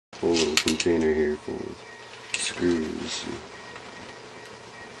whole little container here full of screws and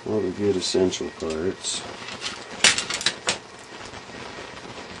all the good essential parts.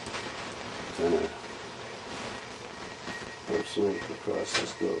 Kind of helps make the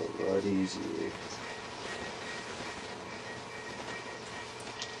process go a lot easier.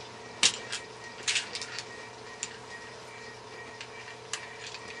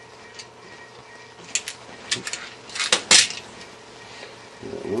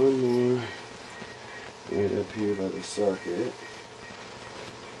 Got one more right up here by the socket.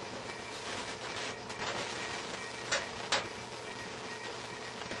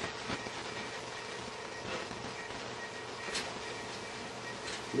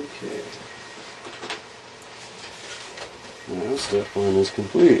 Okay. Now step one is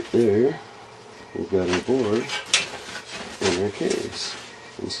complete. There, we've got our board and our case.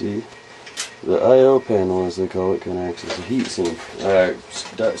 You see, the I/O panel, as they call it, kind of acts as a heat sink,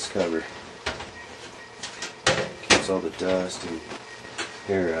 dust cover. Keeps all the dust and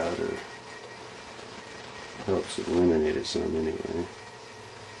hair out, or helps eliminate it some anyway.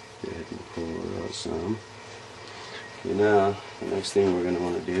 Go ahead and pull it out some. Okay, now the next thing we're going to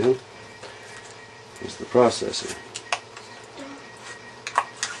want to do is the processor.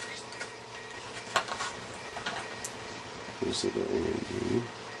 This little AMD.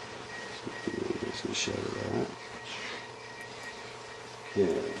 There's a shot of that.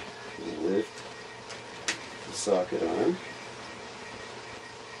 Okay, lift the socket arm,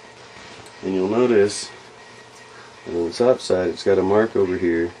 and you'll notice that on the top side it's got a mark over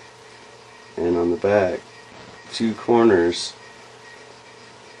here, and on the back, two corners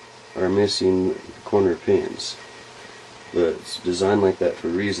are missing the corner pins. But it's designed like that for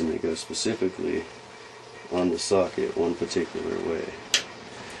a reason. It goes specifically on the socket one particular way.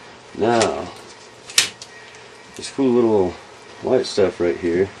 Now, this cool little white stuff right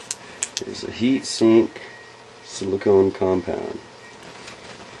here is a heat sink silicone compound.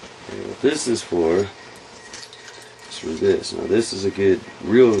 Okay, what this is for is for this. Now this is a good,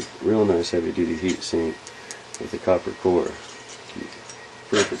 real nice heavy duty heat sink with a copper core.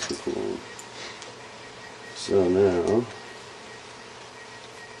 Perfect for cooling. So now,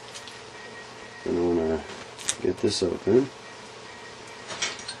 I'm going to want to get this open.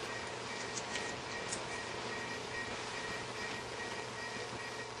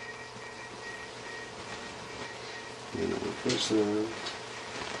 And I'll push them.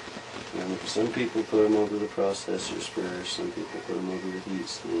 And some people put them over the processors first, some people put them over the heat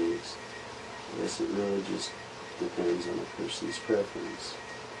sinks. I guess it really just depends on a person's preference.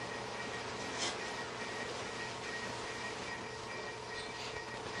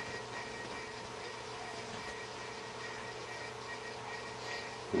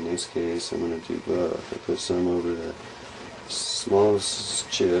 In this case, I'm going to do both. I put some over the smallest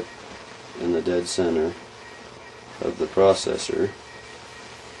chip in the dead center of the processor.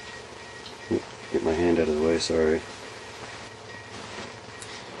 Get my hand out of the way, sorry.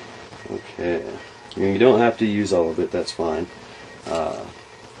 Okay. You don't have to use all of it, that's fine.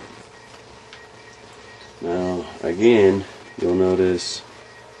 Now, again, you'll notice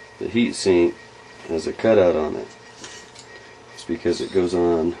the heat sink has a cutout on it. It's because it goes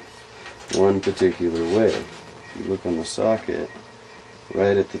on one particular way. If you look on the socket,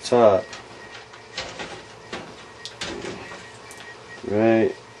 right at the top,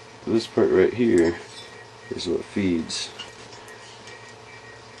 right, this part right here is what feeds.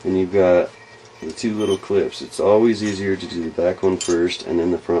 And you've got the two little clips. It's always easier to do the back one first and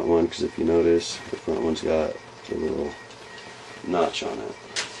then the front one, because if you notice, the front one's got a little notch on it.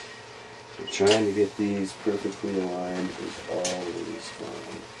 So trying to get these perfectly aligned is always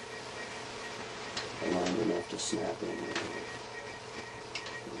fun. Aligned enough to snap in.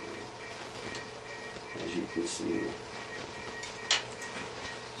 As you can see,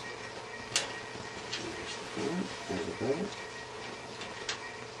 there's the front, there's the back.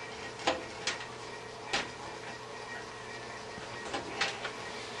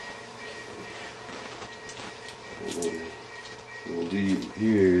 What we'll do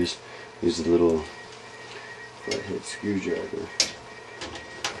here is use a little flathead screwdriver.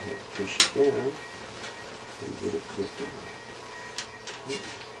 Push it down and get it clipped on.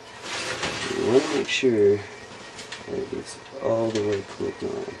 You want to make sure that it gets all the way clipped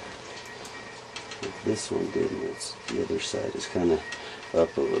on. If this one didn't, it's the other side is kind of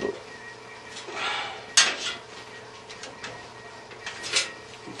up a little.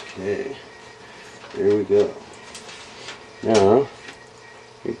 Okay, there we go. Now,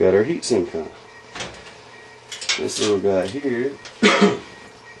 we've got our heatsink on. This little guy here,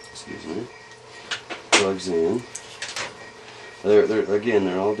 excuse me, plugs in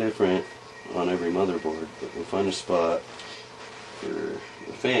They're all different on every motherboard, but we'll find a spot for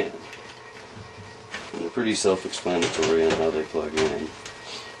the fan. And they're pretty self-explanatory on how they plug in.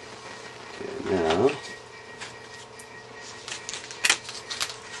 Okay, now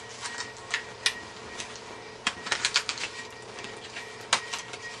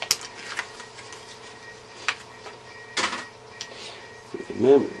for the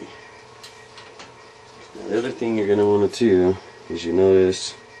memory. Now, the other thing you're going to want to do is, you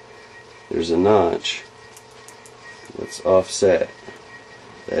notice there's a notch that's offset.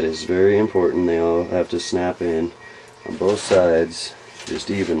 That is very important. They all have to snap in on both sides just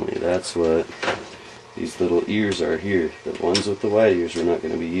evenly. That's what these little ears are here. The ones with the wide ears we're not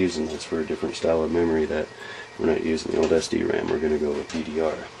going to be using. That's for a different style of memory that we're not using the old SD RAM. We're going to go with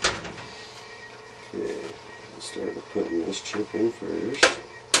DDR. Okay, let's start with putting this chip in first.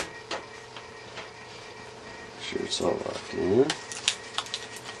 Make sure it's all locked in.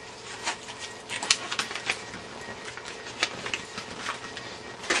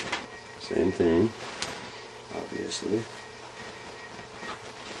 Same thing, obviously.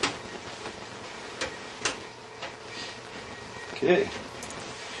 Okay,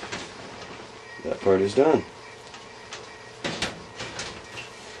 that part is done.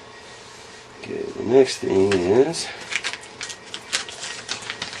 Okay, the next thing is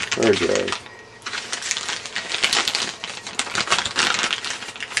hard drive.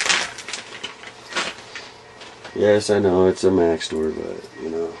 Yes, I know it's a Mac store, but you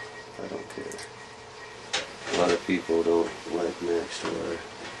know, I don't care. A lot of people don't like Mac store.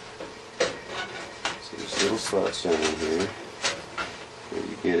 So there's little slots down in here where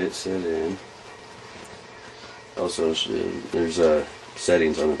you get it set in. Also, there's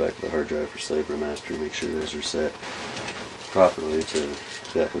settings on the back of the hard drive for slave or master. Make sure those are set properly to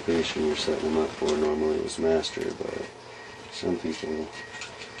the application you're setting them up for. Normally it was master, but some people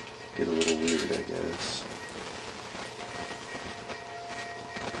get a little weird, I guess.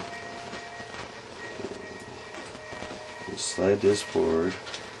 Slide this forward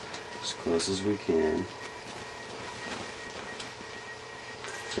as close as we can,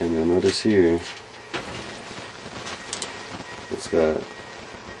 and you'll notice here it's got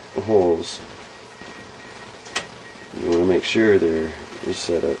holes. You want to make sure they're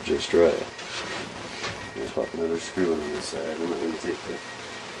set up just right. I'm going to pop another screw in on this side. I'm not going to take the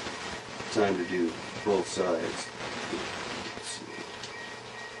time to do both sides.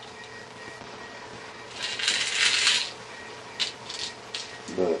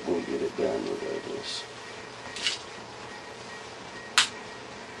 But we'll get it done regardless.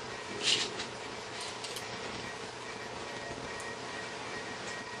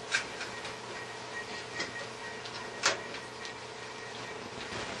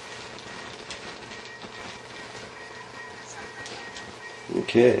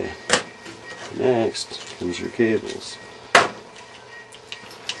 Okay, next comes your cables.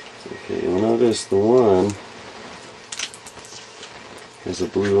 Okay, you'll notice the one has a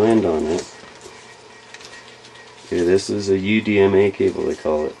blue end on it. Okay, this is a UDMA cable, they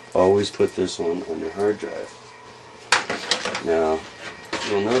call it. Always put this one on your hard drive. Now,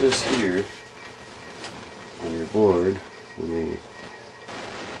 you'll notice here on your board, let me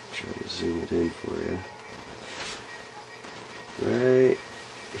try to zoom it in for you. Right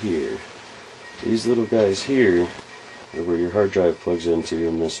here, these little guys here are where your hard drive plugs into,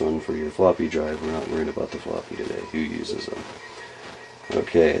 and this one for your floppy drive. We're not worried about the floppy today. Who uses them?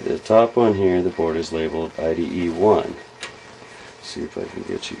 Okay, the top one here, the board is labeled IDE 1. See if I can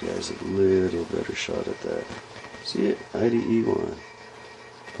get you guys a little better shot at that. See it? IDE 1.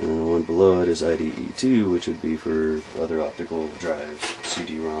 And then the one below it is IDE 2, which would be for other optical drives,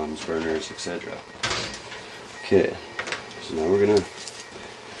 CD-ROMs, burners, etc. Okay, so now we're going to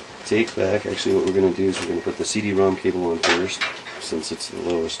take back, actually what we're going to do is we're going to put the CD-ROM cable on first, since it's the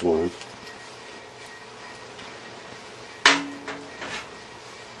lowest one.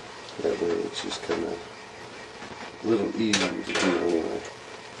 That way it's just kind of a little easier to do anyway.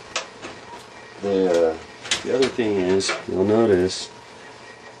 The other thing is, you'll notice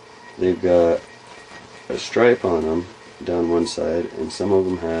they've got a stripe on them down one side, and some of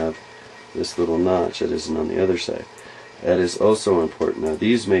them have this little notch that isn't on the other side. That is also important. Now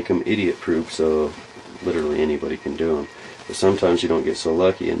these make them idiot proof, so literally anybody can do them. But sometimes you don't get so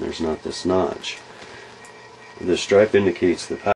lucky and there's not this notch. The stripe indicates the power.